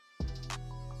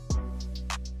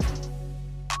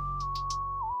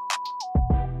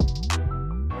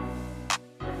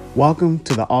Welcome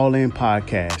to the All In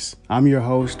Podcast. I'm your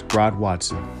host, Rod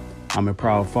Watson. I'm a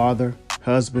proud father,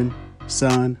 husband,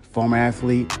 son, former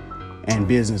athlete, and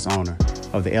business owner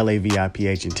of the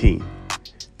LAVIPH team.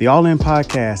 The All In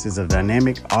Podcast is a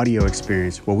dynamic audio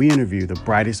experience where we interview the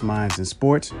brightest minds in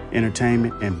sports,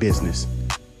 entertainment, and business.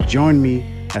 Join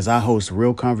me as I host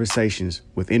real conversations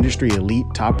with industry elite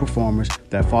top performers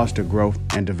that foster growth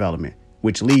and development,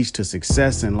 which leads to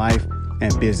success in life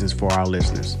and business for our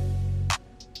listeners.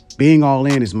 Being all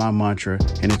in is my mantra,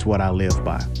 and it's what I live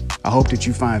by. I hope that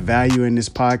you find value in this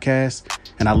podcast,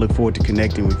 and I look forward to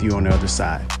connecting with you on the other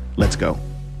side. Let's go.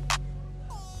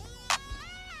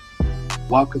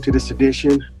 Welcome to this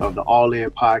edition of the All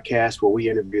In Podcast, where we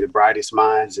interview the brightest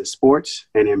minds in sports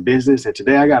and in business. And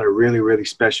today I got a really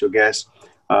special guest,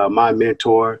 my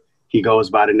mentor. He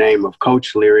goes by the name of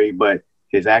Coach Leary, but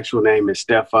his actual name is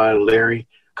Stephon Leary.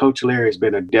 Coach Leary has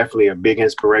been definitely a big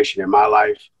inspiration in my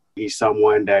life. He's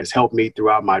someone that has helped me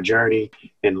throughout my journey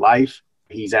in life.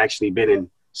 He's actually been in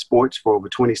sports for over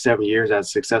 27 years as a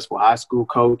successful high school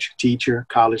coach, teacher,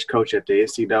 college coach at the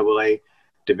NCAA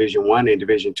Division I and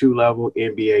Division II level,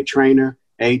 NBA trainer,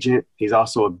 agent. He's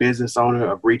also a business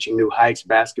owner of Reaching New Heights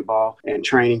basketball and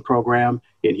training program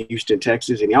in Houston,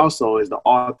 Texas. And he also is the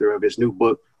author of his new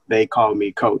book, They Call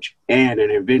Me Coach, and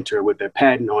an inventor with a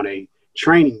patent on a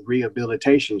training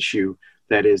rehabilitation shoe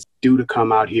that is due to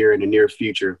come out here in the near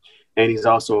future. And he's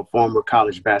also a former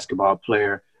college basketball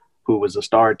player who was a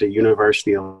star at the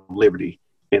University of Liberty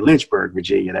in Lynchburg,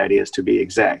 Virginia, that is to be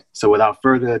exact. So without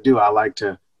further ado, I'd like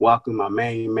to welcome my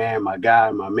main man, my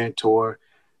guy, my mentor,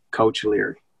 Coach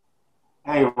Leary.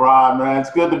 Hey, Rod, man,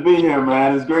 it's good to be here,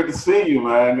 man. It's great to see you,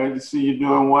 man. Great to see you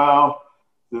doing well.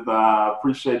 I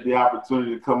appreciate the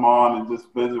opportunity to come on and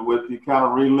just visit with you, kind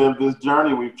of relive this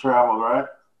journey we've traveled, right?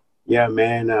 Yeah,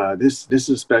 man, this is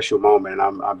a special moment,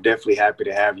 and I'm definitely happy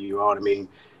to have you on. I mean,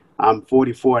 I'm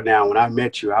 44 now. When I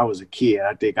met you, I was a kid.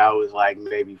 I think I was like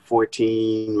maybe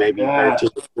 14, maybe 13,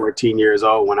 14 years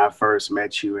old when I first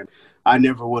met you. And I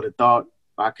never would have thought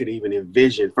I could even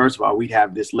envision. First of all, we'd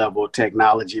have this level of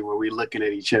technology where we're looking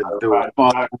at each other through a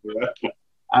phone.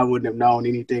 I wouldn't have known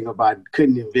anything about,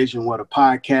 couldn't envision what a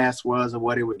podcast was or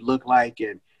what it would look like.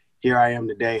 And here I am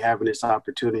today having this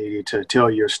opportunity to tell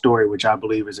your story, which I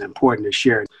believe is important to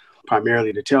share,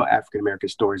 primarily to tell African-American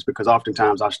stories, because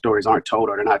oftentimes our stories aren't told,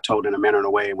 or they're not told in a manner and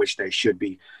a way in which they should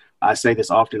be. I say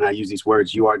this often, I use these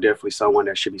words, you are definitely someone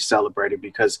that should be celebrated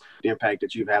because the impact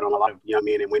that you've had on a lot of young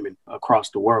men and women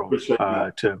across the world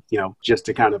just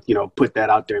to kind of, put that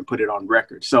out there and put it on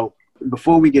record. So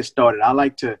before we get started, I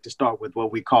like to start with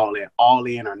what we call it all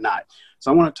in or not.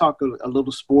 So I want to talk a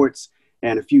little sports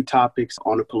and a few topics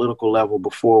on a political level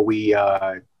before we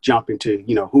jump into,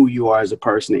 who you are as a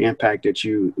person, the impact that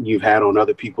you've had on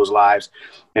other people's lives.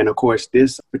 And of course,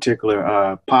 this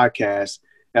particular podcast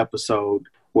episode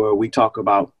where we talk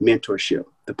about mentorship,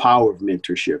 the power of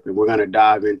mentorship. And we're going to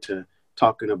dive into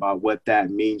talking about what that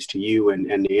means to you and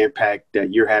the impact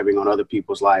that you're having on other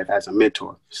people's life as a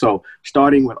mentor. So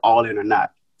starting with all in or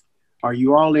not. Are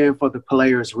you all in for the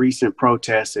players' recent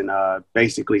protests and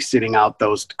basically sitting out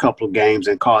those couple of games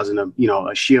and causing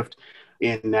a shift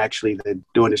in actually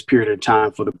during this period of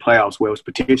time for the playoffs, where it was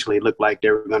potentially looked like they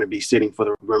were going to be sitting for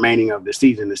the remaining of the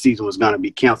season? The season was going to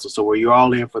be canceled. So were you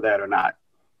all in for that or not?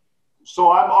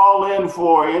 So I'm all in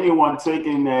for anyone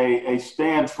taking a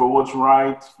stance for what's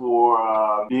right,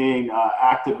 for being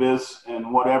activists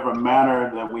in whatever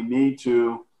manner that we need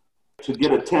to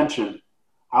get attention.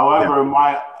 However,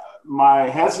 my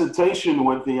hesitation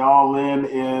with the all in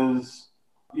is,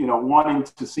 wanting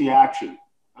to see action.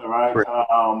 All right.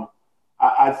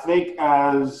 I think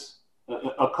as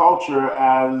a culture,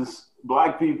 as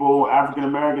Black people,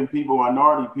 African-American people,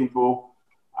 minority people,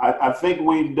 I think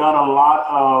we've done a lot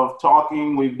of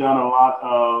talking. We've done a lot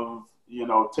of,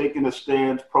 taking a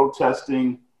stance,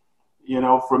 protesting.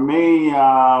 For me,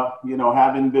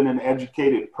 having been an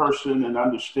educated person and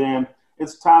understand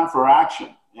it's time for action.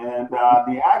 And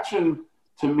the action,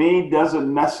 to me,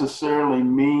 doesn't necessarily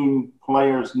mean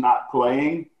players not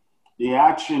playing. The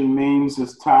action means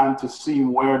it's time to see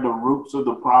where the roots of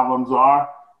the problems are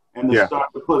and to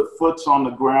start to put foots on the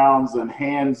grounds and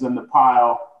hands in the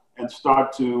pile and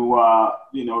start to,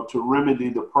 to remedy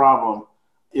the problem.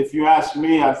 If you ask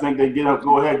me, I think they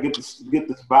go ahead, get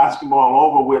this basketball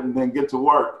over with and then get to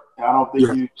work. I don't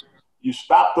think you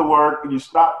stop the work, you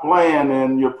stop playing,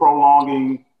 and you're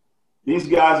prolonging. These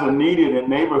guys are needed in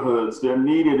neighborhoods. They're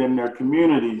needed in their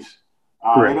communities.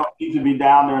 They don't need to be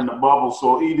down there in the bubble.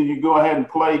 So either you go ahead and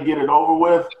play, get it over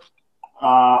with,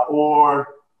 or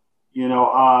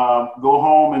go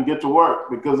home and get to work,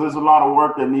 because there's a lot of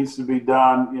work that needs to be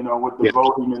done, with the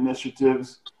voting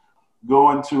initiatives.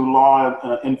 go into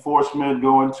law enforcement,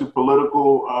 go into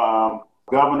political,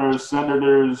 governors,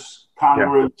 senators,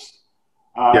 Congress.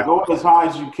 Go as high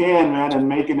as you can, man, and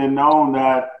making it known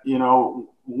that,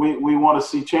 we want to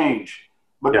see change.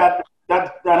 But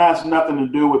that has nothing to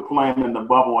do with playing in the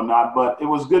bubble or not. But it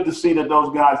was good to see that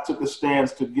those guys took a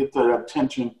stance to get the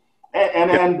attention,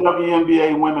 and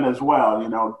WNBA women as well.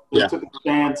 They took a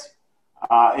stance.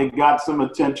 It got some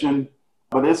attention,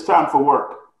 but it's time for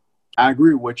work. I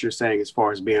agree with what you're saying as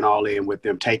far as being all in with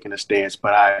them taking a stance,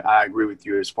 but I agree with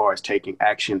you as far as taking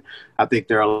action. I think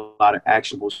there are a lot of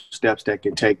actionable steps that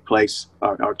can take place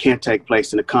or can take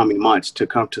place in the coming months to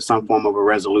come to some form of a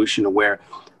resolution where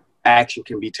action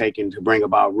can be taken to bring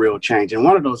about real change. And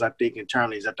one of those, I think,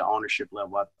 internally is at the ownership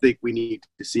level. I think we need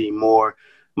to see more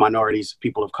minorities,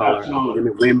 people of color,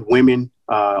 women,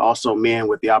 also men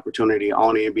with the opportunity to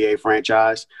own an NBA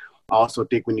franchise. I also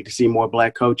think we need to see more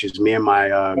black coaches. Me and my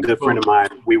good friend of mine,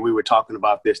 we were talking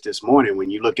about this morning. When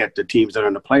you look at the teams that are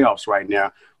in the playoffs right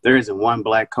now, there isn't one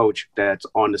black coach that's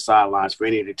on the sidelines for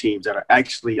any of the teams that are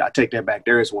actually, I take that back.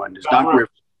 There is one. There's Doc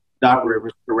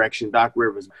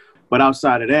Rivers. But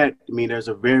outside of that, I mean, there's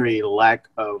a very lack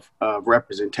of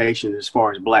representation as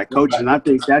far as black coaches. And I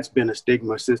think that's been a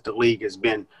stigma since the league has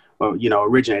been,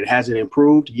 originated. Has it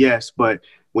improved? Yes. But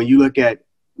when you look at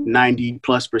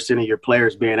 90+% of your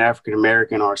players being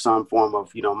African-American or some form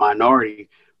of, minority,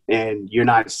 and you're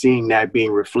not seeing that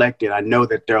being reflected, I know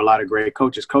that there are a lot of great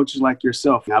coaches like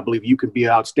yourself. And I believe you can be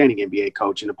an outstanding NBA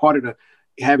coach. And a part of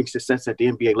having success at the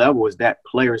NBA level is that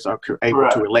players are able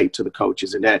to relate to the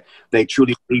coaches and that they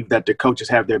truly believe that the coaches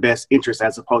have their best interests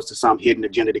as opposed to some hidden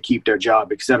agenda to keep their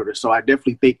job, et cetera. So I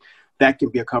definitely think that can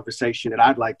be a conversation that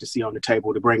I'd like to see on the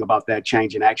table to bring about that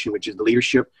change in action, which is the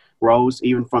leadership roles,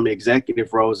 even from the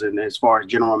executive roles. And as far as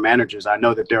general managers, I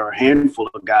know that there are a handful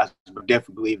of guys, but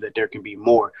definitely believe that there can be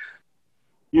more.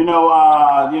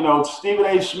 Stephen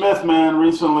A. Smith, man,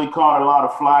 recently caught a lot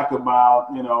of flack about,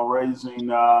 raising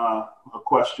a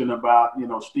question about,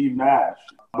 Steve Nash.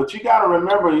 But you got to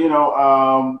remember,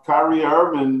 Kyrie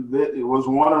Irving was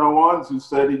one of the ones who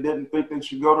said he didn't think they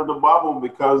should go to the bubble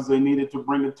because they needed to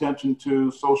bring attention to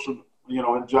social,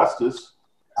 injustice.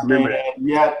 I remember that.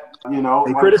 Yet,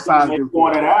 they criticized him.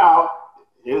 Pointed out,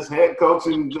 his head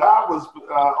coaching job was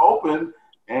open.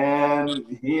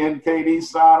 And he and KD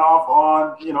signed off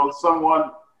on,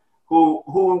 someone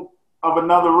who of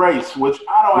another race, which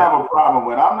I don't have a problem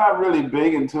with. I'm not really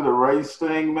big into the race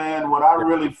thing, man. What I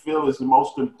really feel is the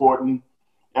most important,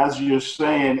 as you're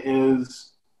saying,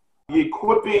 is the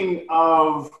equipping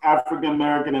of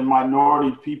African-American and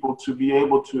minority people to be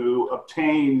able to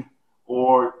obtain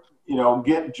or,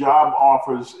 get job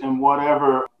offers in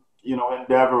whatever,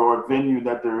 endeavor or venue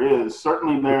that there is.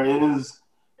 Certainly there is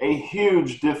a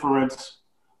huge difference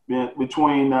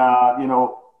between,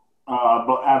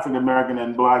 African-American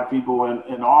and black people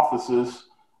in offices,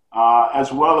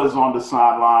 as well as on the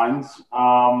sidelines.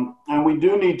 And we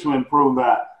do need to improve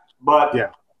that. But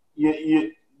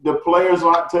the players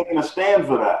aren't taking a stand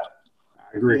for that.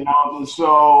 I agree.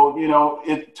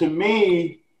 To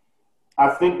me, I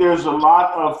think there's a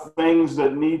lot of things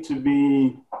that need to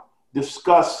be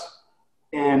discussed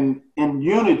in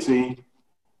unity.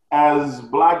 As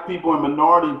black people and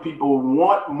minority people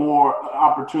want more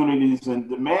opportunities and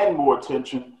demand more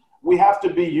attention, we have to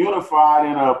be unified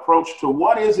in an approach to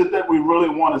what is it that we really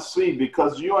want to see,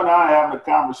 because you and I are having a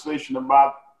conversation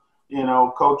about,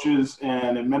 coaches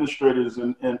and administrators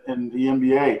in the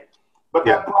NBA. But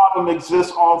that problem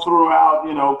exists all throughout,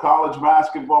 college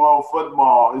basketball,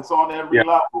 football. It's on every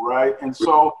level, right? And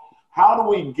so how do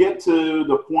we get to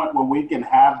the point where we can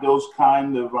have those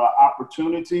kind of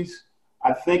opportunities?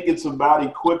 I think it's about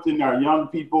equipping our young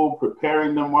people,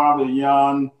 preparing them while they're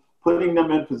young, putting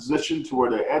them in position to where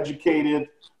they're educated,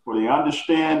 where they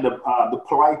understand the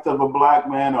plight of a black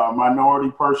man or a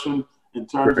minority person in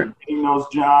terms of getting those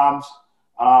jobs.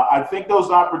 I think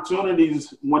those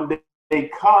opportunities, when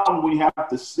they come, we have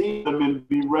to see them and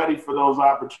be ready for those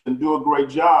opportunities and do a great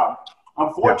job.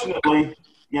 Unfortunately,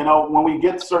 when we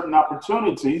get certain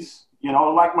opportunities,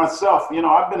 like myself,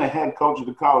 I've been a head coach at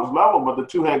the college level, but the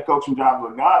two head coaching jobs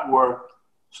I got were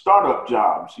startup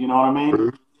jobs. You know what I mean?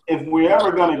 Mm-hmm. If we're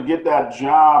ever going to get that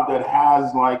job that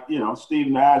has, Steve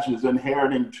Nash is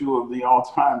inheriting two of the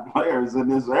all-time players in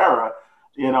this era,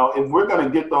 if we're going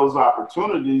to get those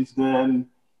opportunities, then,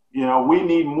 we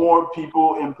need more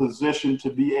people in position to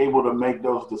be able to make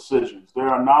those decisions. There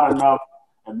are not enough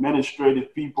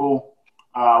administrative people.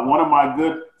 One of my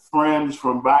good friends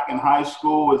from back in high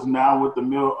school is now with the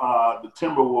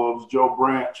Timberwolves, Joe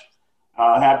Branch.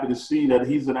 Happy to see that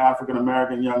he's an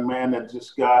African-American young man that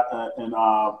just got an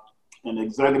an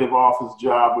executive office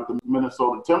job with the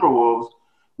Minnesota Timberwolves.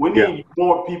 We need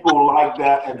more people like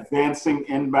that advancing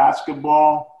in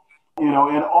basketball, in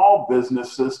all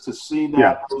businesses, to see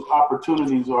that those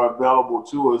opportunities are available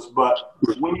to us. But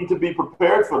we need to be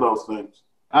prepared for those things.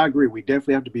 I agree. We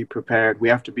definitely have to be prepared. We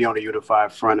have to be on a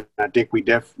unified front. I think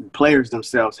players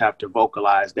themselves have to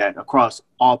vocalize that across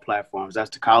all platforms. That's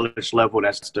the college level,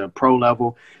 that's the pro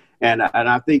level. And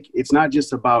I think it's not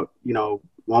just about, I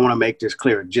want to make this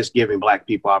clear, just giving Black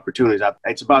people opportunities.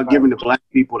 It's about giving the Black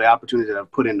people the opportunities that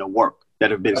have put in the work,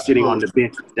 that have been sitting on the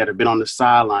bench, that have been on the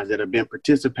sidelines, that have been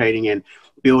participating in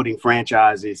building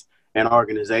franchises and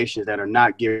organizations that are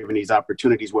not given these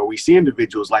opportunities, where we see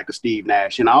individuals like a Steve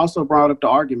Nash. And I also brought up the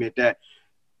argument that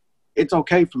it's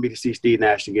okay for me to see Steve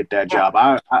Nash to get that job.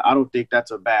 I don't think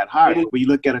that's a bad hire. When you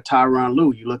look at a Tyronn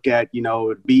Lue, you look at,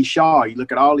 B. Shaw, you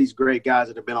look at all these great guys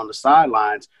that have been on the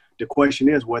sidelines. The question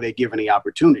is, were they given the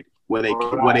opportunity? Were they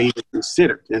even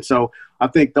considered? And so I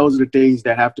think those are the things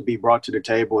that have to be brought to the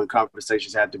table and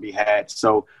conversations have to be had.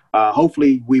 So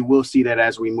hopefully we will see that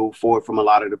as we move forward from a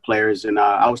lot of the players. And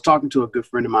I was talking to a good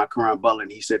friend of mine, Karan Butler,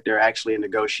 and he said they're actually in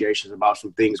negotiations about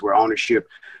some things where ownership,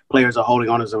 players are holding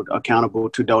owners accountable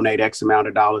to donate X amount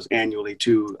of dollars annually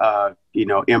to,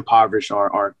 impoverished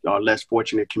or less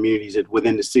fortunate communities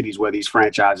within the cities where these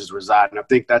franchises reside. And I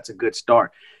think that's a good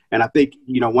start. And I think,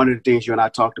 one of the things you and I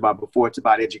talked about before, it's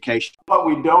about education. What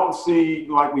we don't see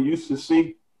like we used to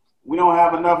see, we don't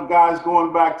have enough guys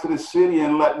going back to the city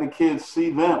and letting the kids see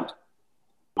them.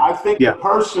 I think the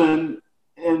person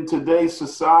in today's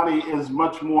society is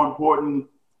much more important,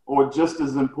 or just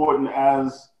as important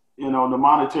as, the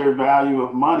monetary value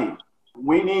of money.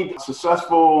 We need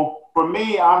successful, for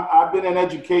me, I've been in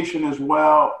education as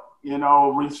well.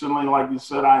 Recently, like you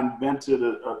said, I invented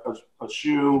a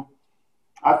shoe.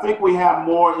 I think we have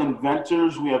more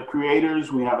inventors, we have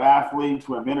creators, we have athletes,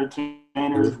 we have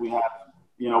entertainers, we have,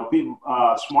 people,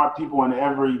 smart people in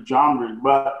every genre.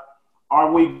 But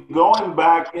are we going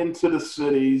back into the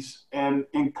cities and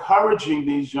encouraging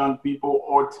these young people,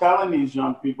 or telling these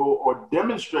young people, or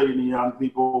demonstrating to young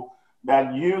people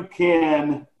that you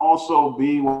can also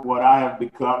be what I have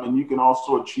become, and you can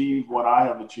also achieve what I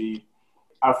have achieved?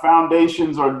 Our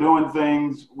foundations are doing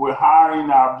things. We're hiring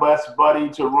our best buddy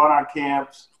to run our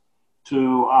camps,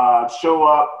 to show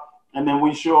up, and then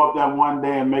we show up that one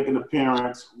day and make an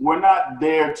appearance. We're not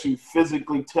there to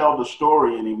physically tell the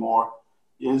story anymore.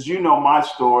 As you know my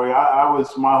story,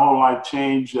 my whole life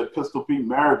changed at Pistol Pete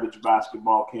Maravich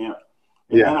basketball camp.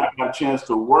 And then I got a chance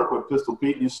to work with Pistol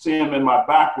Pete. You see him in my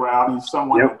background. He's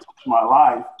someone that touched my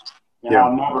life. And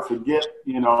I'll never forget,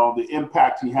 the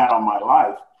impact he had on my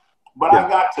life. But I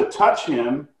got to touch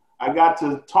him. I got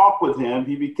to talk with him.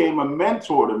 He became a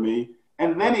mentor to me.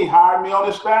 And then he hired me on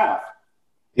his staff.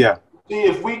 Yeah. See,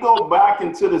 if we go back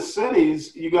into the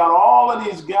cities, you got all of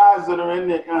these guys that are in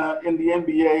the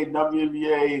NBA,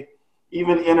 WNBA,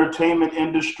 even entertainment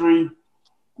industry.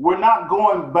 We're not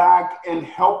going back and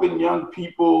helping young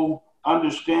people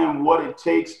understand what it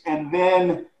takes, and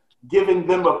then giving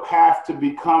them a path to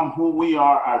become who we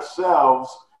are ourselves,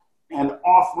 and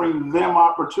offering them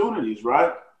opportunities,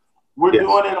 right? We're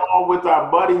doing it all with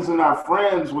our buddies and our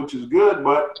friends, which is good,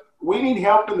 but we need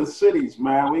help in the cities,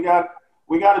 man. We got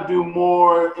to do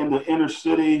more in the inner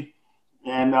city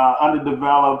and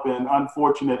underdeveloped and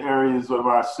unfortunate areas of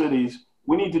our cities.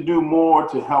 We need to do more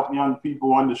to help young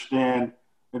people understand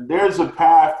that there's a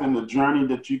path and a journey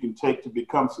that you can take to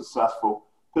become successful.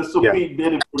 Pistol Pete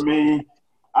did it for me.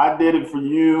 I did it for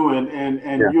you,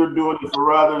 and you're doing it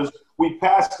for others. We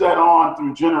pass that on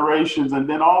through generations, and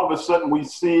then all of a sudden we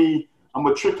see a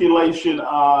matriculation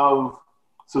of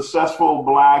successful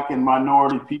Black and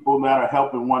minority people that are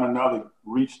helping one another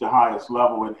reach the highest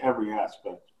level in every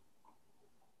aspect.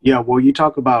 Yeah, well, you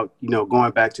talk about,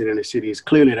 going back to the inner cities.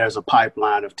 Clearly there's a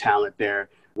pipeline of talent there,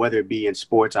 whether it be in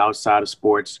sports, outside of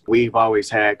sports. We've always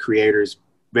had creators,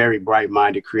 very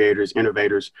bright-minded creators,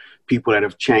 innovators, people that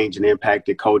have changed and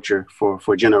impacted culture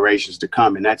for generations to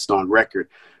come, and that's on record.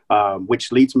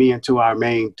 Which leads me into our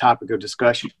main topic of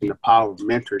discussion, the power of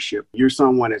mentorship. You're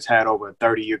someone that's had over a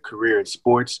 30-year career in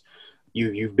sports.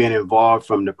 You've been involved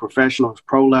from the professional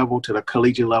pro level to the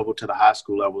collegiate level to the high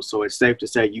school level. So it's safe to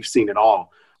say you've seen it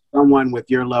all. Someone with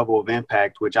your level of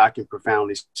impact, which I can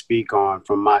profoundly speak on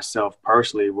from myself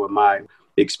personally with my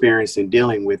experience in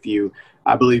dealing with you,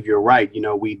 I believe you're right.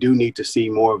 We do need to see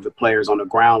more of the players on the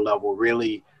ground level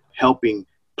really helping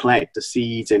plant the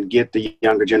seeds and get the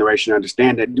younger generation to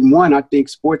understand that, one, I think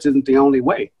sports isn't the only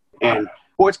way. And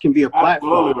sports can be a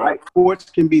platform, right? Sports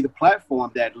can be the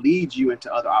platform that leads you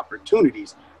into other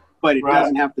opportunities. but it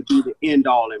doesn't have to be the end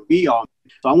all and be all.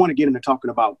 So I want to get into talking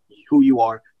about who you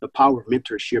are, the power of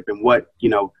mentorship, and what,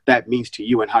 that means to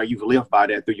you and how you've lived by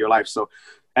that through your life. So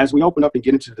as we open up and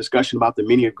get into the discussion about the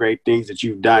many great things that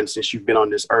you've done since you've been on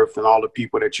this earth and all the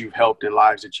people that you've helped and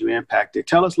lives that you impacted,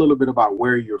 tell us a little bit about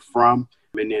where you're from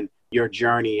and then your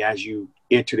journey as you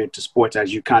entered into sports,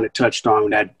 as you kind of touched on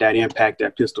that impact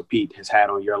that Pistol Pete has had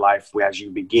on your life as you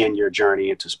begin your journey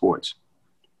into sports.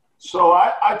 So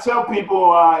I tell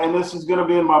people, and this is going to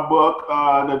be in my book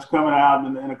that's coming out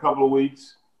in a couple of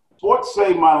weeks, sports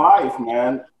saved my life,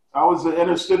 man. I was an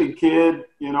inner city kid,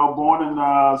 born in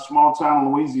a small town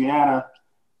in Louisiana,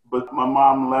 but my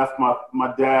mom left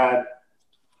my dad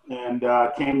and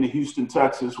came to Houston,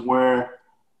 Texas, where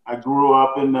I grew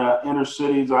up in the inner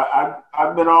cities.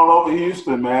 I've been all over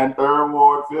Houston, man. 3rd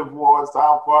Ward, 5th Ward,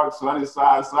 South Park,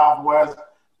 Sunnyside, Southwest.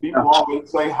 People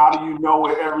always say, how do you know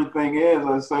where everything is?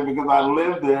 I say, because I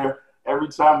lived there. Every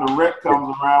time the rent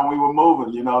comes around, we were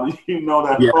moving. You know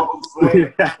that whole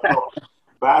saying.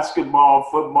 Basketball,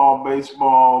 football,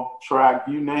 baseball, track,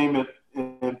 you name it.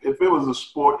 If it was a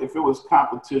sport, if it was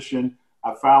competition,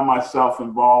 I found myself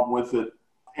involved with it.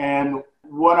 And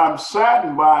what I'm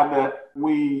saddened by that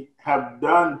we have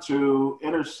done to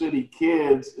inner city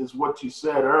kids is what you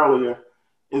said earlier,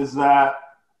 is that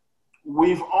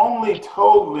we've only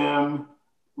told them,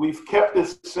 we've kept the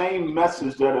same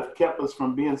message that have kept us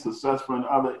from being successful in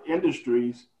other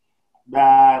industries,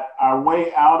 that our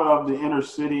way out of the inner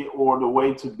city or the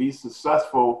way to be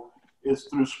successful is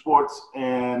through sports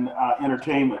and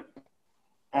entertainment.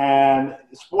 And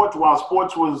while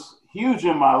sports was huge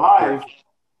in my life,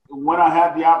 when I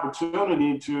had the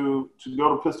opportunity to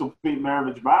go to Pistol Pete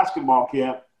Maravich basketball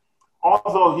camp,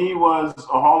 although he was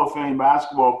a Hall of Fame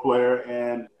basketball player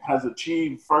and has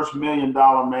achieved first $1 million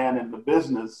man in the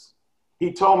business,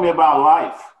 he told me about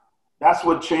life. That's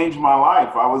what changed my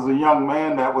life. I was a young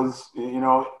man that was,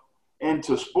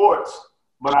 into sports,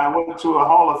 but I went to a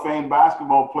Hall of Fame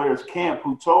basketball players camp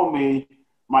who told me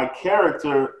my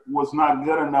character was not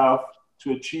good enough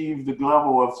to achieve the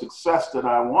level of success that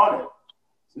I wanted.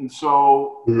 And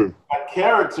so that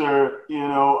character,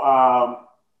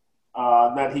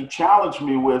 that he challenged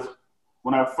me with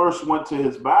when I first went to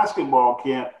his basketball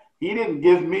camp, he didn't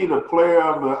give me the Player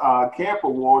of the Camp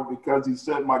award because he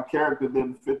said my character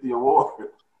didn't fit the award.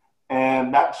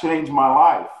 And that changed my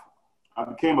life. I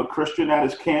became a Christian at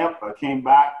his camp. I came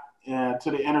back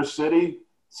to the inner city,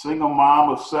 single mom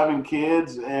of 7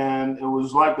 kids, and it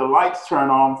was like the lights turned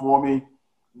on for me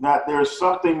that there's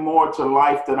something more to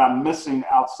life that I'm missing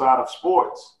outside of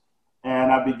sports.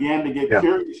 And I began to get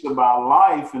curious about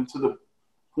life, and to the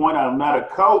point I met a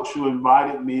coach who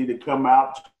invited me to come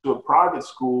out to a private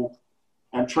school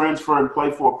and transfer and play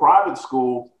for a private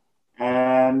school.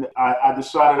 And I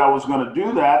decided I was going to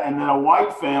do that. And then a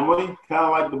white family, kind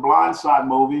of like the Blind Side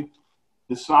movie,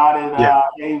 decided,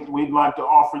 hey, we'd like to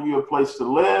offer you a place to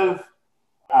live.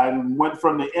 I went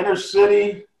from the inner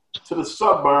city to the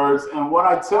suburbs. And what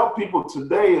I tell people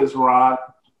today is, Rod,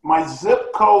 my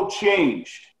zip code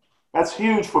changed. That's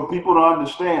huge for people to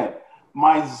understand.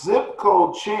 My zip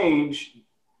code changed,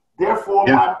 therefore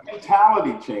my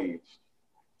mentality changed.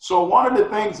 So one of the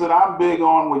things that I'm big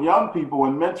on with young people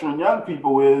and mentoring young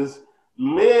people is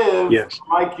live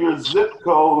like your zip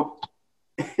code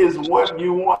is what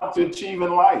you want to achieve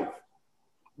in life.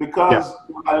 Because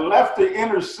when I left the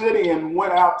inner city and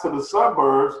went out to the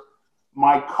suburbs,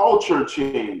 my culture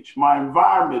changed, my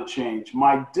environment changed,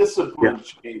 my discipline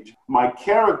changed, my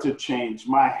character changed,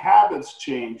 my habits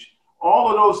changed. All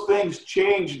of those things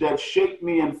changed that shaped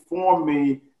me and formed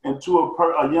me into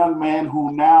a young man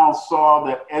who now saw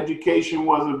that education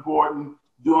was important,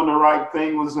 doing the right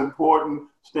thing was important,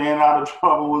 staying out of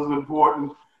trouble was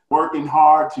important, working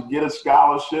hard to get a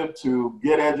scholarship, to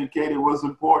get educated was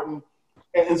important.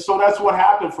 And so that's what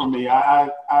happened for me. I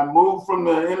moved from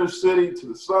the inner city to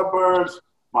the suburbs.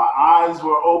 My eyes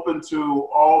were open to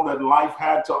all that life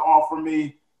had to offer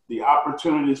me, the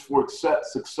opportunities for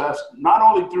success, not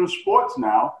only through sports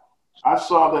now. I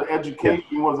saw that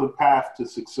education was a path to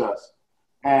success.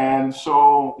 And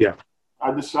so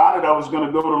I decided I was going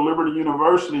to go to Liberty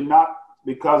University, not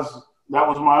because that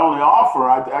was my only offer.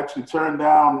 I actually turned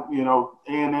down,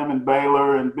 A&M and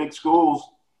Baylor and big schools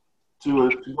to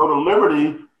go to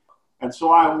Liberty. And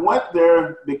so I went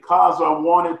there because I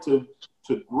wanted to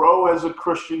grow as a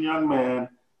Christian young man,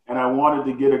 and I wanted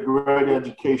to get a great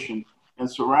education and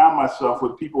surround myself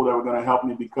with people that were going to help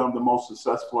me become the most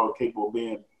successful or capable of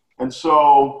being. And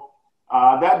so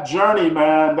that journey,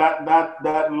 man,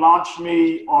 that launched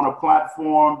me on a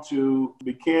platform to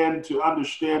begin to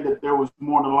understand that there was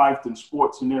more to life than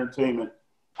sports and entertainment.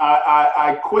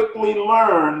 I quickly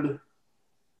learned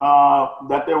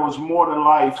that there was more to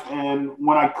life. And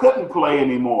when I couldn't play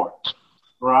anymore,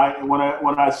 right, and when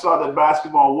I saw that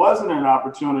basketball wasn't an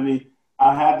opportunity,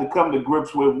 I had to come to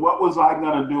grips with what was I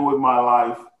going to do with my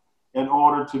life in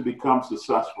order to become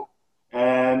successful.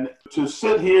 And to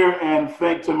sit here and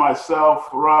think to myself,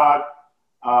 Rod,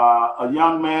 a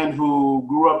young man who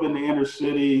grew up in the inner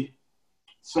city,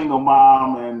 single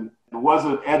mom, and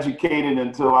wasn't educated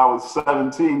until I was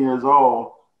 17 years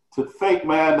old, to think,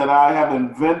 man, that I have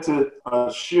invented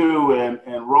a shoe and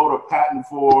wrote a patent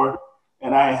for,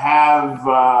 and I have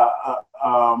a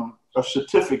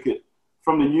certificate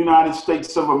from the United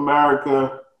States of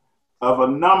America of a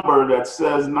number that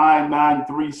says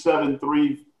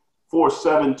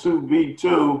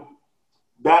 993734772B2.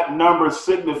 That number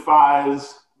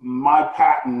signifies my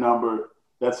patent number,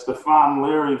 that Stephon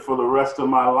Leary for the rest of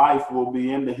my life will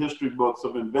be in the history books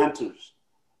of inventors.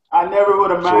 I never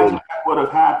would imagine that would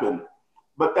have happened.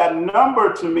 But that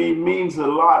number to me means a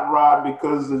lot, Rod,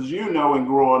 because as you know, in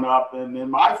growing up and in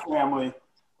my family,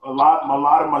 a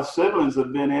lot of my siblings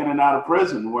have been in and out of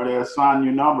prison where they assign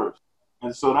you numbers.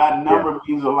 And so that number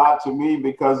means a lot to me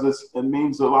because it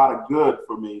means a lot of good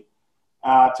for me.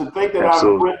 To think that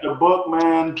I've written a book,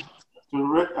 man,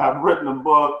 I've written a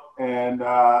book and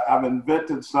I've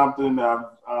invented something.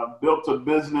 I've built a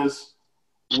business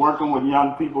working with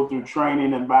young people through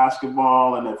training in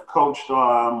basketball and have coached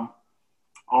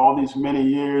all these many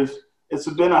years. It's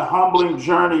been a humbling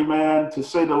journey, man, to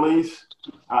say the least.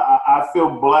 I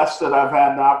feel blessed that I've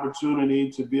had the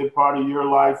opportunity to be a part of your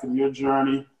life and your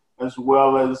journey, as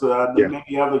well as the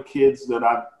many other kids that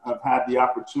I've had the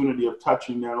opportunity of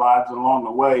touching their lives along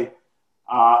the way.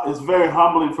 It's very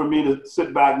humbling for me to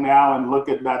sit back now and look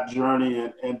at that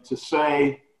journey and to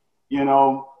say, you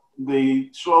know, the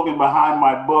slogan behind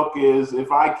my book is,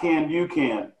 if I can, you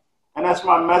can. And that's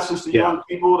my message to young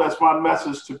people. That's my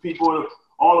message to people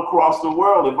all across the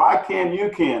world. If I can, you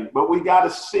can. But we got to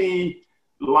see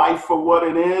life for what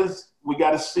it is. We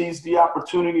got to seize the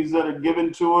opportunities that are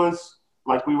given to us,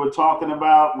 like we were talking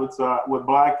about with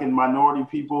Black and minority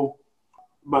people.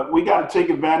 But we got to take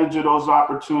advantage of those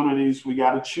opportunities. We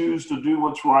got to choose to do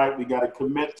what's right. We got to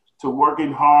commit to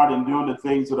working hard and doing the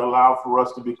things that allow for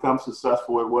us to become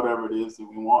successful at whatever it is that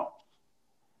we want.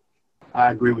 I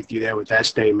agree with you there with that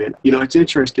statement. You know, it's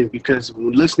interesting because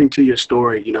when listening to your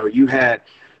story, you know, you had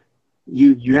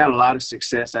a lot of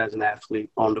success as an athlete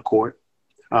on the court.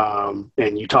 And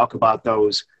you talk about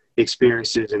those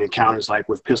experiences and encounters like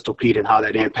with Pistol Pete and how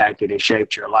that impacted and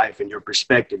shaped your life and your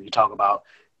perspective. You talk about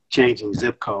changing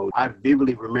zip code. I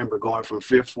vividly remember going from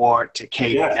Fifth Ward to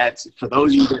Katy. Yes. That's, for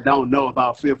those of you that don't know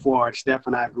about Fifth Ward, Steph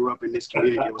and I grew up in this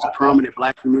community. It was a prominent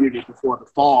Black community before the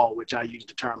fall, which I use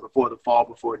the term before the fall,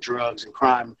 before drugs and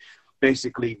crime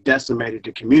basically decimated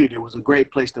the community. It was a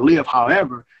great place to live.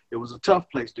 However, it was a tough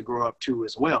place to grow up too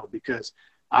as well, because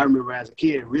I remember as a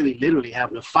kid really literally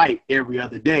having to fight every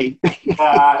other day.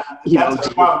 That's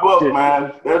in my book,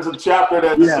 man. There's a chapter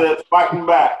that says fighting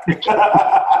back.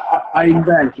 Fighting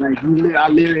back. Like I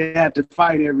literally had to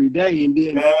fight every day. And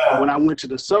then when I went to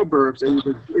the suburbs,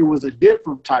 it was a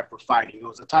different type of fighting. It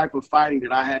was a type of fighting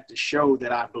that I had to show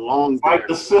that I belonged there,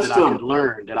 the system. that I could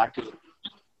learn, that I could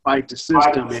fight the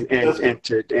system and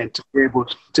to be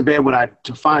able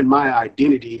to find my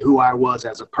identity, who I was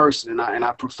as a person. And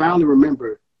I profoundly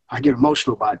remember, I get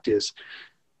emotional about this.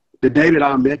 The day that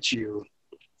I met you,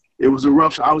 I was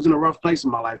in a rough place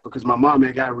in my life because my mom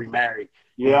had got remarried.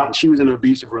 Yeah. And she was in an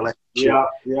abusive relationship.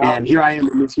 Yeah. And here I am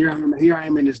in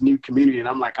this new community, and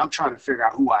I'm trying to figure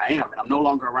out who I am. And I'm no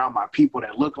longer around my people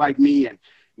that look like me, and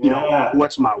you know,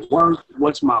 what's my worth?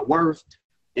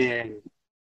 And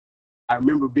I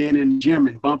remember being in the gym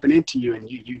and bumping into you, and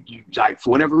you like, for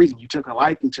whatever reason, you took a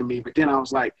liking to me. But then I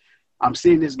was like, I'm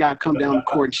seeing this guy come down the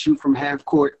court and shoot from half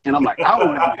court, and I'm like, I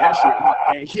want to do that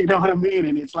shit. You know what I mean?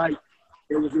 And it's like,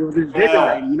 it was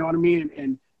invigorating. You know what I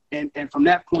mean? And from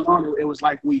that point on, it was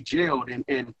like we gelled.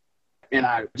 And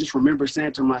I just remember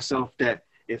saying to myself that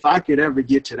if I could ever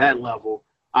get to that level,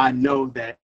 I know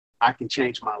that I can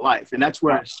change my life. And that's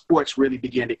where sports really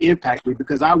began to impact me,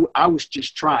 because I was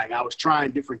just trying. I was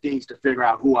trying different things to figure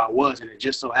out who I was. And it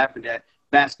just so happened that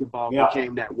basketball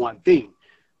became that one thing.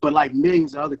 But like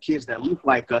millions of other kids that look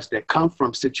like us, that come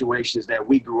from situations that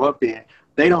we grew up in,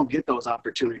 they don't get those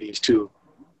opportunities to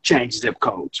change zip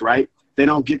codes, right? They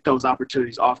don't get those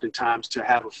opportunities oftentimes to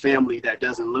have a family that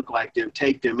doesn't look like them,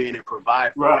 take them in and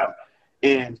provide for them.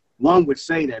 And one would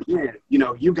say that, man, you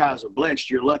know, you guys are blessed.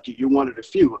 You're lucky. You're one of the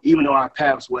few, even though our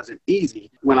paths wasn't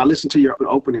easy. When I listened to your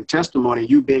opening testimony,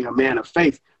 you being a man of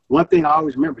faith, one thing I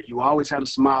always remember, you always had a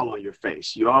smile on your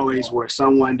face. You always were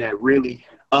someone that really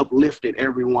uplifted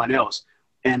everyone else.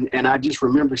 And I just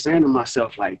remember saying to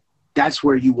myself, like, that's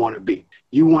where you want to be.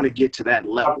 You want to get to that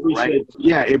level, right?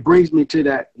 Yeah, it brings me to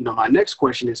that. My next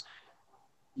question is,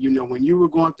 when you were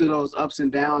going through those ups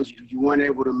and downs, you weren't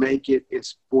able to make it in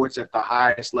sports at the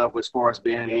highest level as far as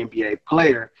being an NBA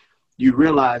player. You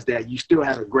realized that you still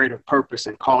had a greater purpose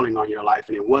and calling on your life.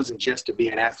 And it wasn't just to be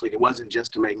an athlete. It wasn't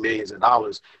just to make millions of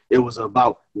dollars. It was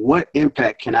about what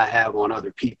impact can I have on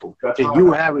other people? You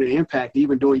were having an impact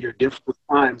even during your difficult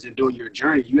times and during your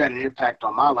journey. You had an impact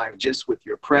on my life just with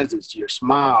your presence, your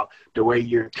smile, the way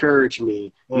you encouraged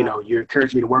me. Yeah. You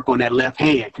encouraged me to work on that left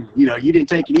hand. You didn't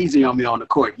take it easy on me on the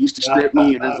court. You used to strip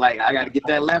me and it's like, I got to get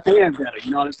that left hand better. You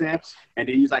know what I'm saying? And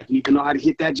then he's like, you need to know how to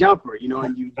hit that jumper,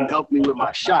 and you helped me with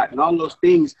my shot and all those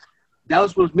things. That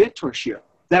was mentorship.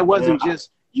 That wasn't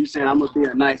just you saying, I'm going to be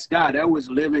a nice guy. That was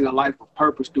living a life of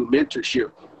purpose through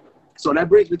mentorship. So that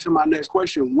brings me to my next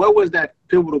question. What was that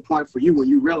pivotal point for you when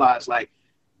you realized, like,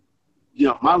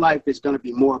 my life is going to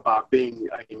be more about being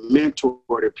a mentor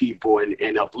to people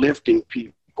and uplifting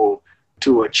people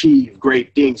to achieve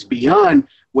great things beyond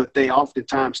what they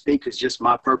oftentimes think is just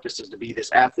my purpose is to be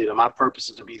this athlete, or my purpose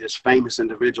is to be this famous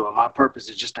individual, or my purpose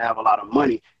is just to have a lot of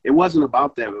money. It wasn't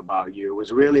about that about you. It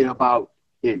was really about,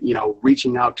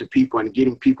 reaching out to people and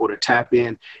getting people to tap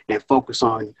in and focus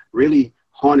on really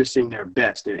harnessing their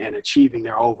best and achieving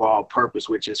their overall purpose,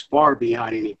 which is far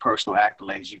beyond any personal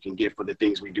accolades you can get for the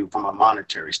things we do from a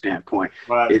monetary standpoint.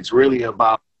 Right. It's really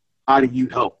about how do you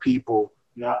help people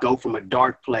go from a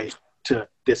dark place to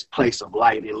this place of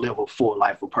light and live a full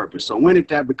life of purpose. So when did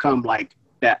that become like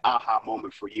that aha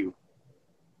moment for you?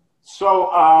 So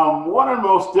one of the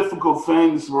most difficult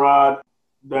things, Rod,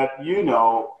 that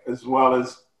as well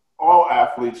as all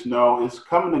athletes know, is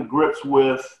coming to grips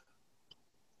with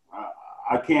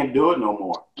I can't do it no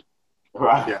more.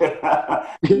 Right?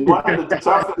 Yeah. One of the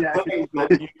toughest things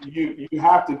that you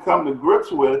have to come to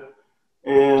grips with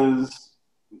is,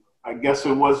 I guess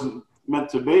it wasn't meant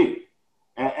to be.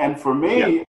 And for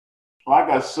me, like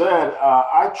I said,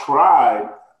 I tried.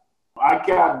 I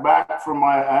got back from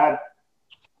I had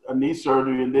a knee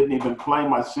surgery and didn't even play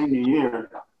my senior year.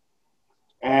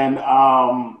 And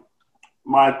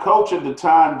my coach at the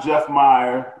time, Jeff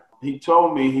Meyer, he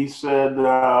told me, he said,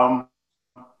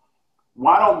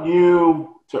 why don't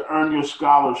you, to earn your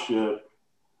scholarship,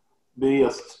 be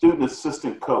a student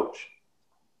assistant coach?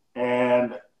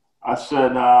 And I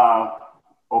said,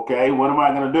 okay, what am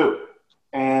I going to do?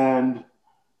 And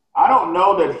I don't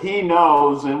know that he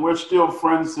knows, and we're still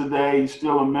friends today. He's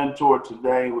still a mentor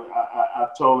today.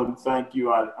 I've told him thank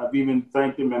you. I've even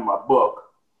thanked him in my book.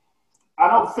 I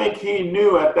don't think he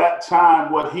knew at that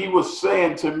time what he was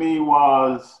saying to me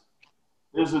was,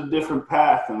 there's a different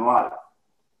path in life.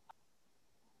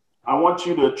 I want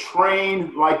you to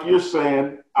train, like you're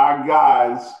saying, our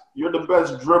guys. You're the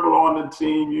best dribbler on the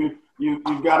team.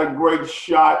 You've got a great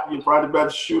shot. You're probably the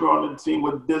best shooter on the team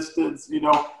with distance.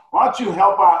 Why don't you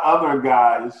help our other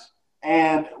guys?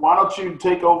 And why don't you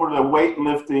take over the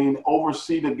weightlifting,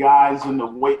 oversee the guys in the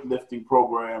weightlifting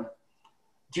program?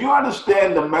 Do you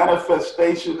understand the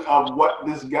manifestation of what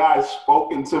this guy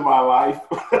spoke into my life?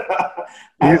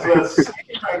 As a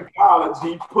senior in college,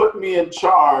 he put me in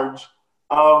charge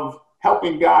of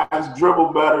helping guys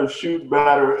dribble better, shoot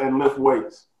better, and lift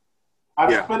weights.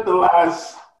 I've spent the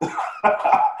last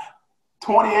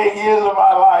 28 years of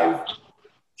my life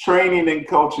training and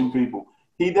coaching people.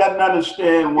 He doesn't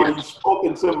understand what he spoke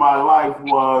into my life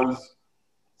was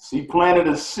he planted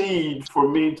a seed for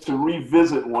me to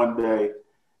revisit one day.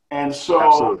 And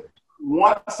so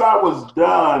once I was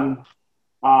done,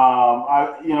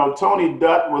 Tony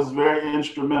Dutt was very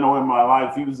instrumental in my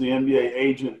life. He was the NBA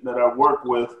agent that I worked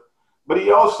with, but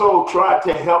he also tried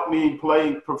to help me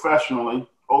play professionally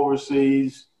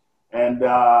overseas. And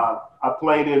I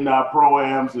played in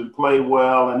pro-ams and played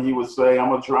well. And he would say, I'm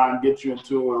going to try and get you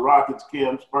into a Rockets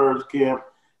camp, Spurs camp.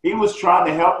 He was trying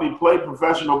to help me play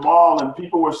professional ball. And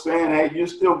people were saying, hey, you're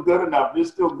still good enough. You're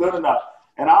still good enough.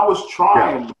 And I was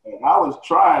trying. Man. I was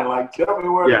trying. Like, tell me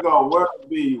where to go, where to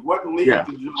be, what league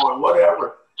to join,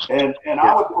 whatever. And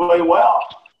I would play well.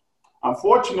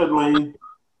 Unfortunately,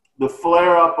 the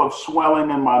flare-up of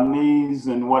swelling in my knees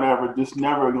and whatever just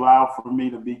never allowed for me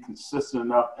to be consistent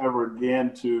enough ever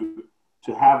again to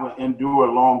endure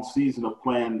a long season of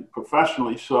playing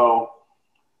professionally. So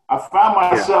I found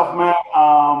myself, man,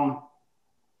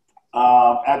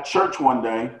 at church one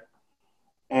day,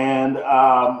 and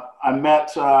I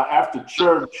met after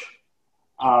church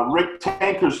Rick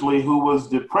Tankersley, who was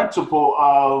the principal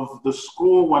of the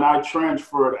school when I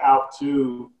transferred out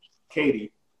to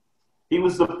Katy. He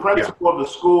was the principal of the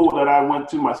school that I went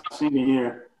to my senior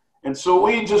year. And so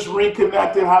we just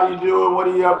reconnected. How you doing? What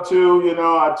are you up to? You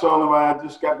know, I told him I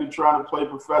just got to try to play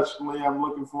professionally. I'm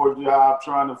looking for a job,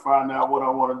 trying to find out what I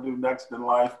want to do next in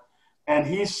life. And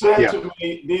he said to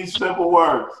me these simple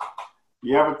words: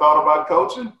 "You ever thought about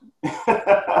coaching?" And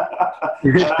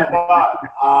I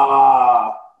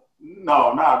thought,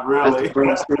 no, not really. That's the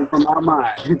first thing from my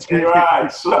mind.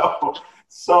 Right.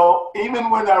 So even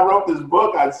when I wrote this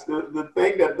book, the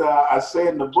thing that I say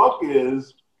in the book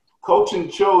is, coaching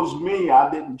chose me.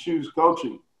 I didn't choose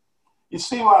coaching. You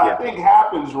see, what I think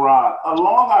happens, Rod,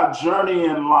 along our journey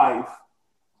in life,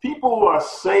 people are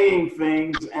saying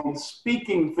things and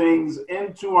speaking things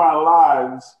into our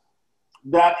lives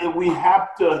that we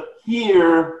have to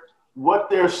hear what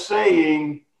they're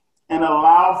saying and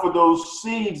allow for those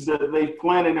seeds that they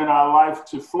planted in our life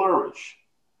to flourish.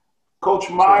 Coach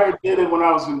Meyer did it when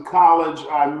I was in college.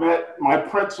 I met my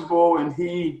principal and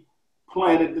he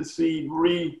planted the seed,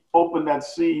 reopened that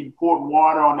seed, poured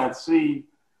water on that seed,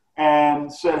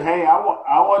 and said, "Hey, I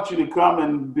want you to come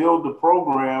and build the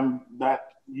program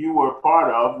that you were a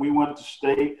part of." We went to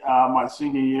state my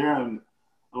senior year and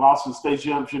lost the state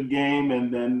championship game,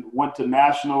 and then went to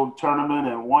national tournament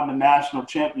and won the national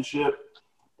championship.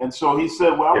 And so he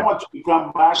said, "Well, I want you to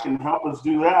come back and help us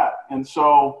do that." And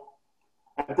so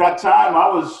at that time, I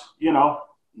was,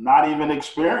 not even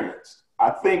experienced. I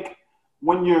think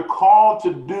when you're called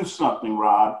to do something,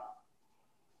 Rod,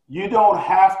 you don't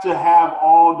have to have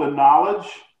all the knowledge.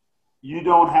 You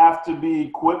don't have to be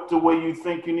equipped the way you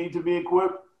think you need to be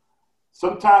equipped.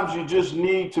 Sometimes you just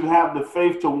need to have the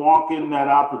faith to walk in that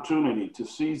opportunity, to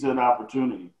seize that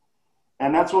opportunity.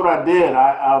 And that's what I did.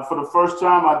 I for the first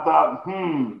time, I thought,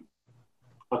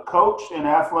 a coach and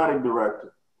athletic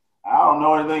director. I don't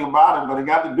know anything about it, but it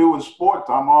got to do with sports.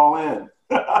 I'm all in.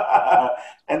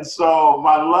 And so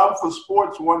my love for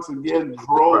sports once again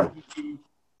drove me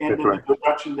into the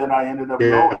direction that I ended up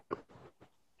going.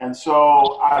 And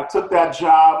so I took that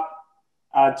job.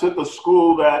 I took a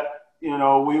school that,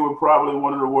 we were probably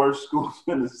one of the worst schools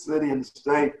in the city and the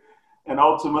state. And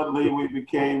ultimately we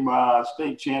became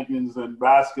state champions in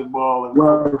basketball and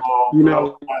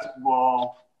football,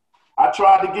 basketball. I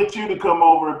tried to get you to come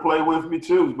over and play with me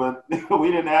too, but we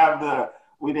didn't have the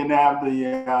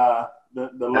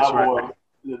level of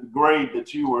the grade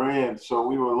that you were in, so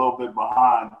we were a little bit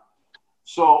behind.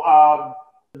 So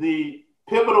the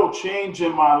pivotal change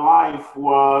in my life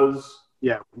was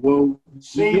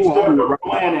seeds that were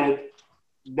planted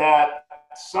that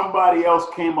somebody else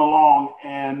came along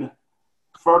and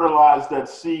fertilized that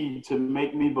seed to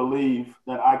make me believe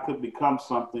that I could become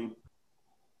something.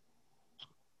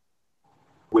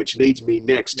 Which leads me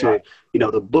next to,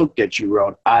 the book that you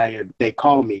wrote, They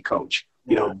Call Me Coach.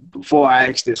 Before I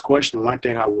ask this question, one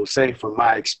thing I will say from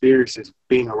my experiences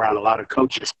being around a lot of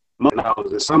coaches,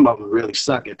 and some of them really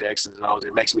suck at the X's and O's.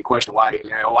 It makes me question why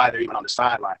they're even on the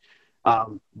sideline.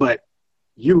 But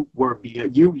you went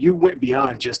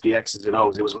beyond just the X's and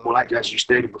O's. It was more like, as you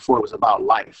stated before, it was about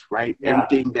life, right? Yeah.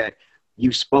 Everything that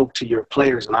you spoke to your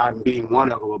players, and I'm being one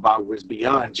of them, about was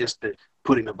beyond just the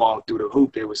putting the ball through the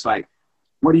hoop. It was like,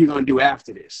 what are you going to do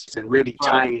after this? And really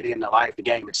tying it into life, the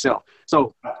game itself.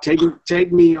 So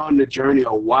take me on the journey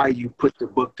of why you put the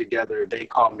book together, They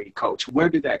Call Me Coach. Where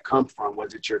did that come from?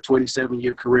 Was it your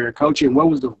 27-year career in coaching? What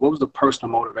was the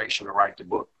personal motivation to write the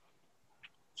book?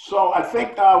 So I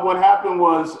think what happened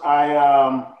was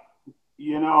I've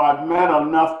met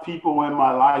enough people in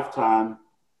my lifetime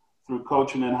through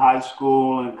coaching in high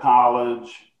school and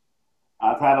college.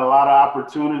 I've had a lot of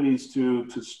opportunities to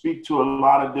speak to a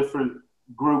lot of different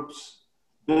groups,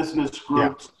 business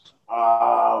groups,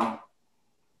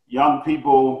 young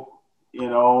people,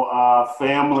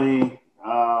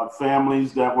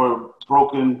 families that were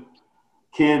broken,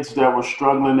 kids that were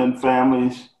struggling in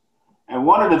families. And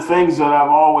one of the things that I've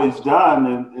always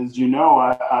done is,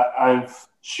 I've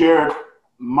shared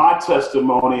my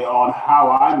testimony on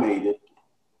how I made it.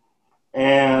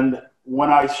 And when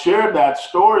I shared that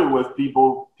story with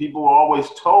people always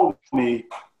told me,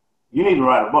 you need to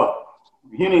write a book.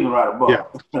 You need to write a book.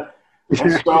 Yeah.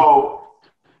 And so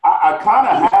I kind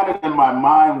of had it in my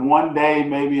mind one day,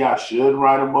 maybe I should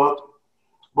write a book.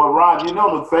 But Rod,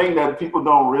 the thing that people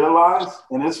don't realize,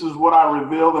 and this is what I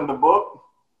revealed in the book,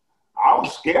 I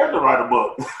was scared to write a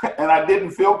book and I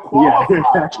didn't feel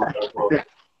qualified to write a book.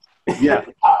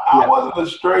 I wasn't a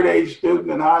straight A student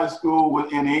in high school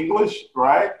in English,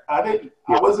 right? I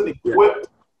wasn't equipped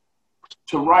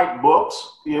to write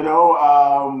books, it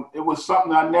was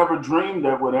something I never dreamed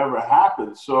that would ever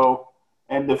happen. So,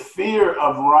 and the fear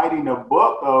of writing a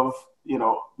book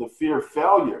the fear of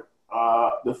failure,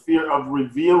 the fear of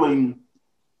revealing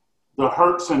the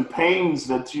hurts and pains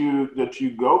that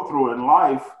you go through in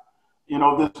life. You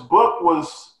know, this book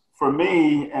was for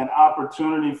me an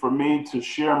opportunity for me to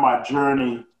share my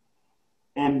journey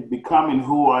in becoming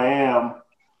who I am,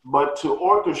 but to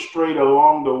orchestrate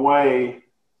along the way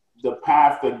the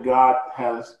path that God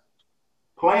has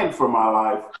planned for my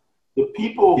life, the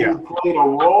people who played a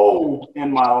role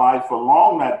in my life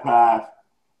along that path,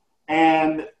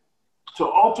 and to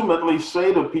ultimately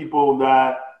say to people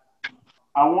that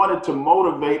I wanted to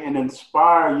motivate and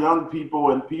inspire young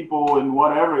people and people in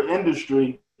whatever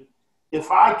industry.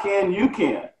 If I can, you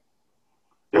can.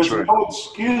 There's no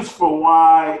excuse for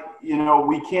why, you know,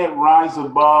 we can't rise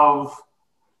above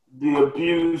the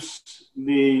abuse,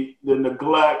 the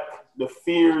neglect, the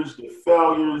fears, the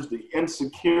failures, the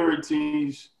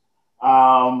insecurities.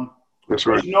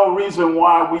 There's no reason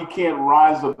why we can't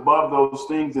rise above those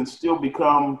things and still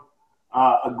become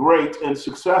a great and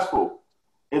successful.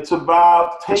 It's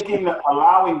about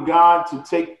allowing God to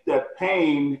take that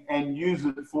pain and use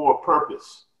it for a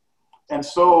purpose. And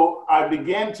so I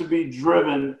began to be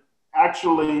driven.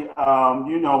 Actually,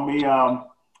 you know me,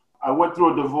 I went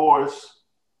through a divorce,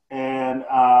 and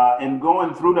in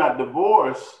going through that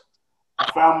divorce, I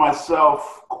found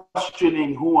myself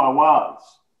questioning who I was.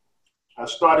 I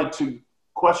started to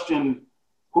question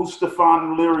who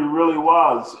Stephon Leary really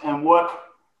was. And what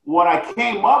I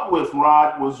came up with,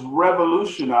 Rod, was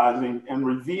revolutionizing and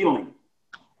revealing.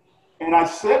 And I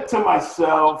said to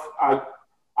myself,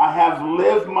 I have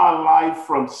lived my life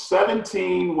from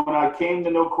 17 when I came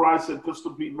to know Christ at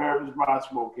Pistol Pete Maryland's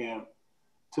Basketball Camp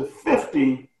to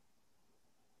 50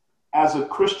 as a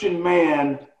Christian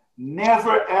man,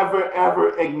 never, ever,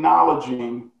 ever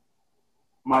acknowledging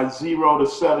my 0 to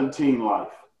 17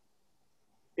 life.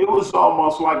 It was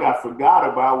almost like I forgot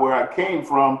about where I came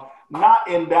from, not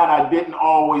in that I didn't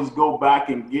always go back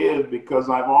and give, because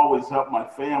I've always helped my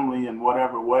family in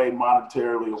whatever way,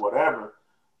 monetarily or whatever,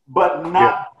 but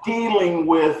not dealing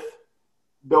with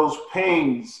those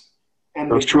pains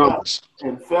and those troubles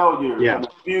and failure and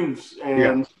abuse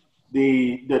and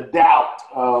the doubt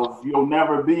of you'll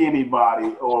never be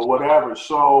anybody or whatever.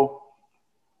 So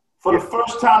for the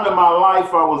first time in my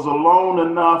life, I was alone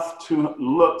enough to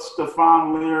look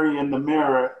Stephon Leary in the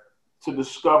mirror to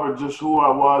discover just who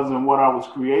I was and what I was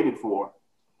created for.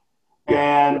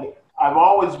 And I've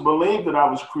always believed that I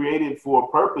was created for a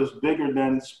purpose bigger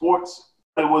than sports.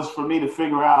 It was for me to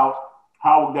figure out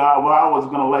how I was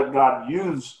going to let God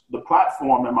use the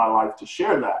platform in my life to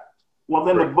share that. Well,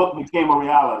 then the book became a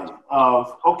reality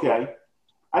of, okay,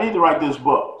 I need to write this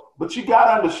book. But you got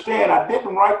to understand, I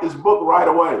didn't write this book right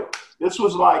away. This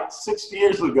was like 6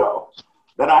 years ago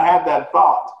that I had that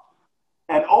thought.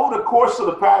 And over the course of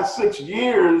the past 6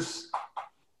 years,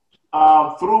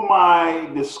 through my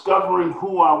discovering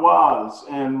who I was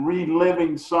and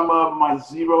reliving some of my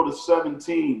 0 to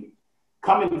 17,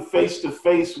 coming face to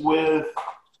face with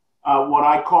what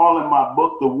I call in my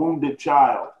book, the wounded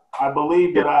child. I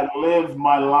believe that I lived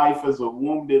my life as a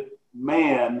wounded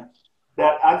man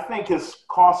that I think has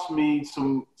cost me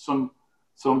some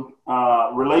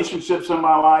relationships in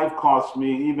my life, cost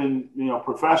me even, you know,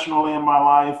 professionally in my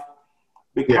life,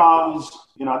 because,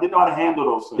 you know, I didn't know how to handle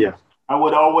those things. Yeah. I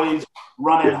would always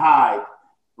run and hide,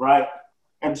 right?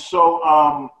 And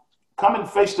so coming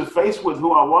face to face with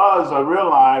who I was, I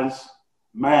realized,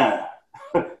 man,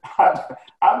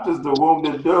 I'm just a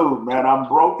wounded dude, man. I'm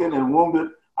broken and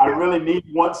wounded. I really need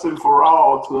once and for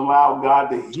all to allow God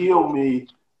to heal me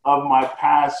of my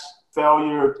past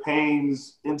failure,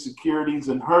 pains, insecurities,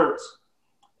 and hurts.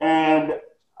 And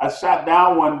I sat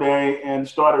down one day and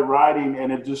started writing,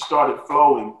 and it just started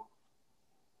flowing.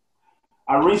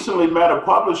 I recently met a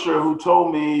publisher who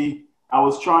told me I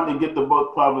was trying to get the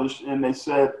book published, and they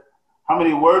said, how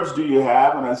many words do you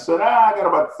have? And I said, I got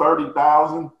about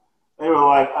 30,000. They were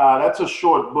like, that's a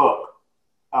short book.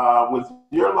 With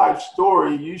your life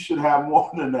story, you should have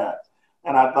more than that.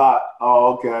 And I thought,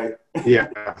 oh, okay. Yeah.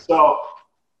 So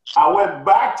I went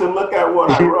back to look at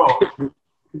what I wrote,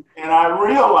 and I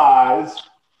realized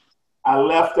I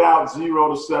left out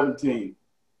 0 to 17.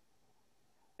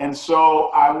 And so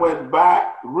I went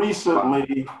back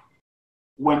recently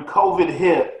when COVID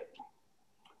hit.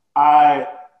 I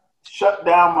shut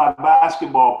down my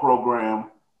basketball program,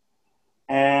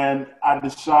 and I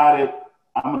decided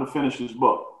I'm going to finish this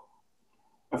book.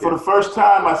 And for the first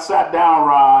time, I sat down,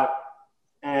 Rod,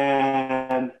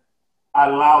 and I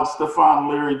allowed Stephon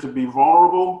Leary to be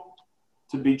vulnerable,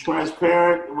 to be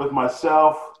transparent with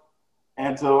myself,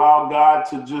 and to allow God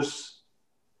to just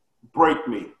break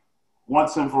me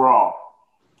once and for all.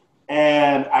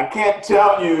 And I can't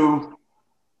tell you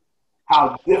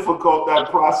how difficult that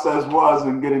process was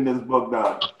in getting this book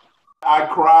done. I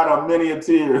cried on many a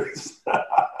tears.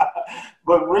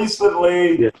 But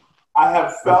recently, I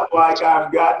have felt like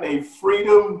I've gotten a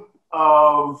freedom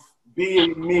of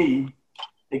being me,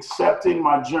 accepting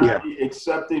my journey,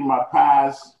 accepting my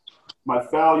past, my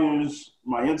failures,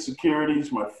 my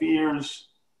insecurities, my fears.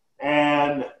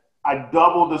 And I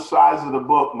doubled the size of the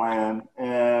book, man.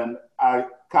 And I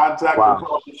contacted the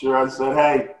publisher. I said,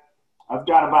 hey, I've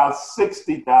got about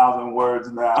 60,000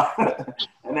 words now.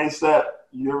 And they said,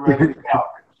 you're ready to go.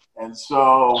 And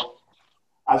so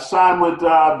I signed with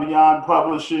Beyond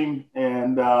Publishing,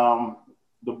 and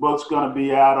the book's going to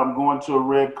be out. I'm going to a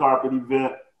red carpet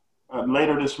event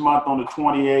later this month on the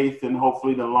 28th, and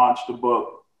hopefully to launch the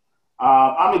book.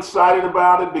 I'm excited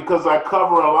about it because I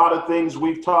cover a lot of things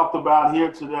we've talked about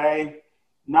here today,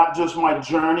 not just my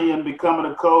journey in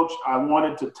becoming a coach. I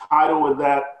wanted to title it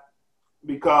that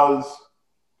because,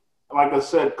 like I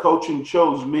said, coaching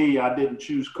chose me. I didn't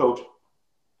choose coaching.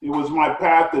 It was my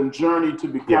path and journey to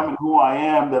becoming who I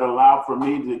am that allowed for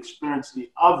me to experience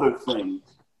the other things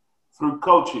through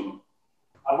coaching.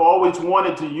 I've always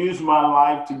wanted to use my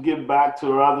life to give back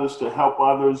to others, to help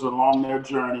others along their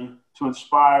journey, to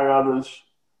inspire others,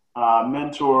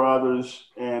 mentor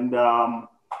others. And I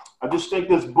just think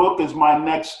this book is my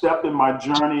next step in my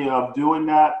journey of doing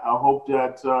that. I hope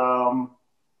that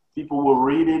people will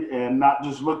read it and not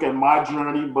just look at my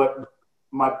journey, but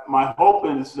my hope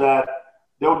is that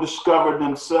they'll discover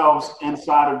themselves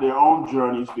inside of their own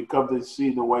journeys because they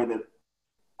see the way that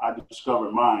I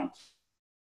discovered mine.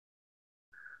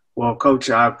 Well, Coach,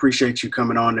 I appreciate you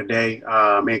coming on today.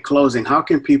 In closing, how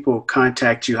can people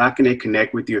contact you? How can they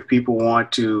connect with you if people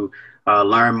want to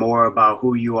learn more about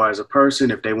who you are as a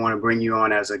person, if they want to bring you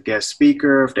on as a guest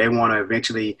speaker, if they want to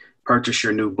eventually purchase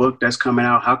your new book that's coming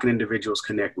out? How can individuals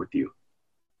connect with you?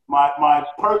 My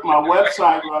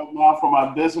website right now for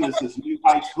my business is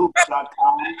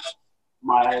newheightshoops.com.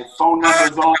 My phone number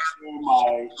is on there.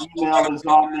 My email is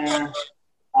on there.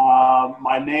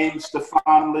 My name,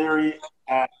 Stephon Leary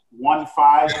at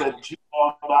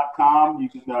 15@gmail.com. You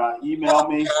can email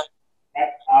me.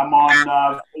 I'm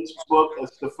on Facebook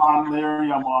as Stephon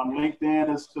Leary. I'm on LinkedIn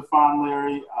as Stephon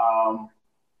Leary.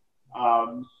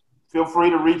 Feel free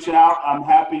to reach out. I'm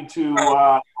happy to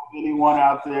help anyone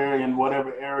out there in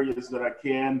whatever areas that I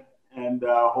can, and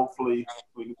hopefully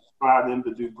we can inspire them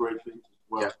to do great things as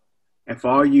well. Yeah. And for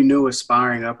all you new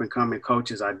aspiring up and coming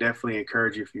coaches, I definitely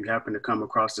encourage you, if you happen to come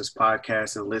across this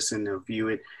podcast and listen and view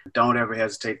it, don't ever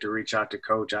hesitate to reach out to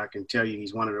Coach. I can tell you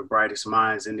he's one of the brightest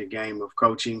minds in the game of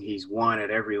coaching. He's won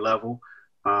at every level.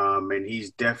 And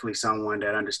he's definitely someone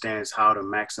that understands how to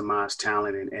maximize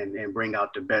talent and bring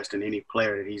out the best in any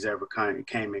player that he's ever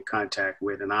came in contact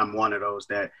with. And I'm one of those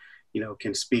that,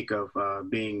 can speak of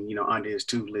being, under his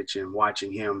tutelage and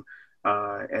watching him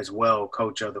as well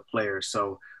coach other players.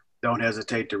 So don't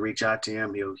hesitate to reach out to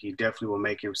him. He definitely will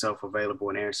make himself available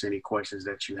and answer any questions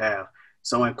that you have.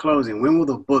 So in closing, when will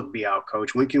the book be out,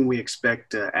 Coach? When can we expect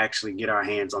to actually get our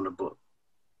hands on the book?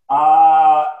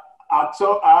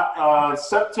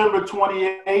 September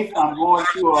 28th, I'm going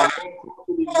to a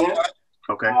event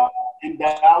in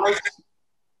Dallas.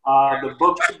 The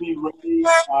book should be ready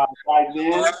by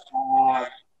then.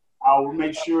 I'll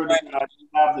make sure that you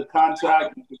have the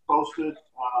contact. You can post it.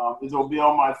 It'll be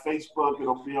on my Facebook.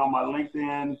 It'll be on my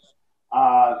LinkedIn.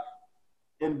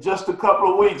 In just a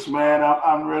couple of weeks, man,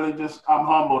 I'm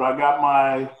humbled. I got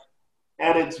my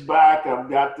edits back. I've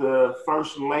got the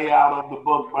first layout of the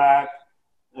book back.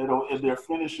 They're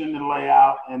finishing the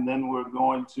layout, and then we're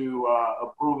going to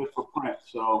approve it for print.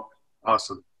 So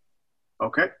awesome.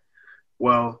 Okay.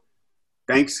 Well,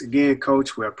 thanks again,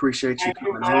 Coach. We appreciate you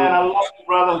coming on. I love you,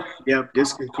 brother. Yep.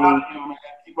 This concludes.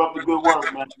 Keep up the good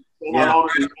work, man. Say hello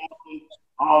to the family,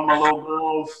 all my little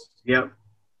girls. Yep.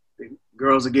 The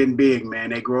girls are getting big,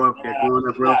 man. They're growing up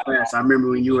real fast. I remember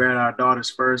when you were at our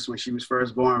daughter's when she was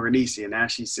first born, Renicia, and now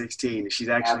she's 16, and she's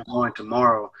actually going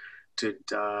tomorrow to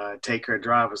take her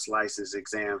driver's license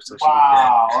exam. So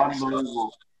wow,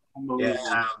 unbelievable.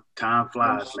 Yeah, time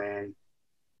flies, man.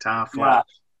 Time flies.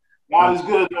 God is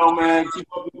good, though, man. Keep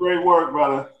up the great work,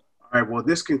 brother. All right, well,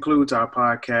 this concludes our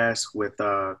podcast with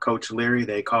Coach Leary.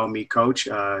 They call me Coach.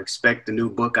 Expect the new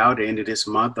book out at the end of this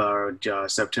month,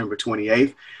 September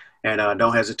 28th. And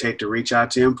don't hesitate to reach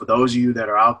out to him. For those of you that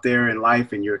are out there in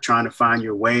life and you're trying to find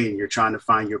your way and you're trying to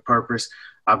find your purpose,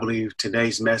 I believe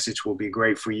today's message will be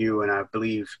great for you. And I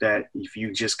believe that if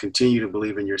you just continue to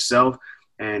believe in yourself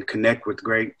and connect with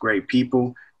great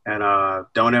people, and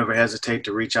don't ever hesitate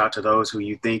to reach out to those who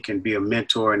you think can be a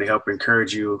mentor and help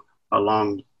encourage you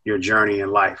along your journey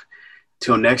in life.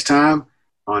 Till next time,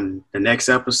 on the next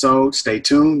episode. Stay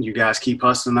tuned. You guys keep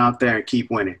hustling out there and keep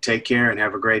winning. Take care and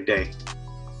have a great day.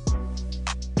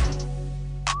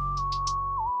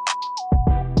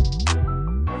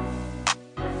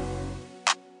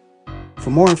 For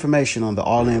more information on the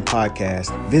All In podcast,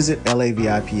 visit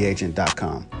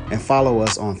lavipagent.com and follow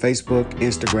us on Facebook,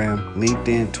 Instagram,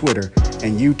 LinkedIn, Twitter,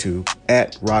 and YouTube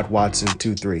at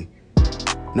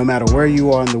RodWatson23. No matter where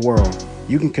you are in the world,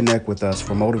 you can connect with us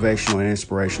for motivational and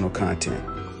inspirational content.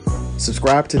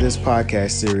 Subscribe to this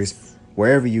podcast series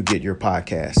wherever you get your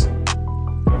podcasts.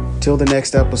 Till the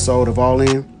next episode of All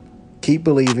In, keep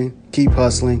believing, keep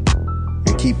hustling,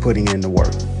 and keep putting in the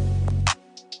work.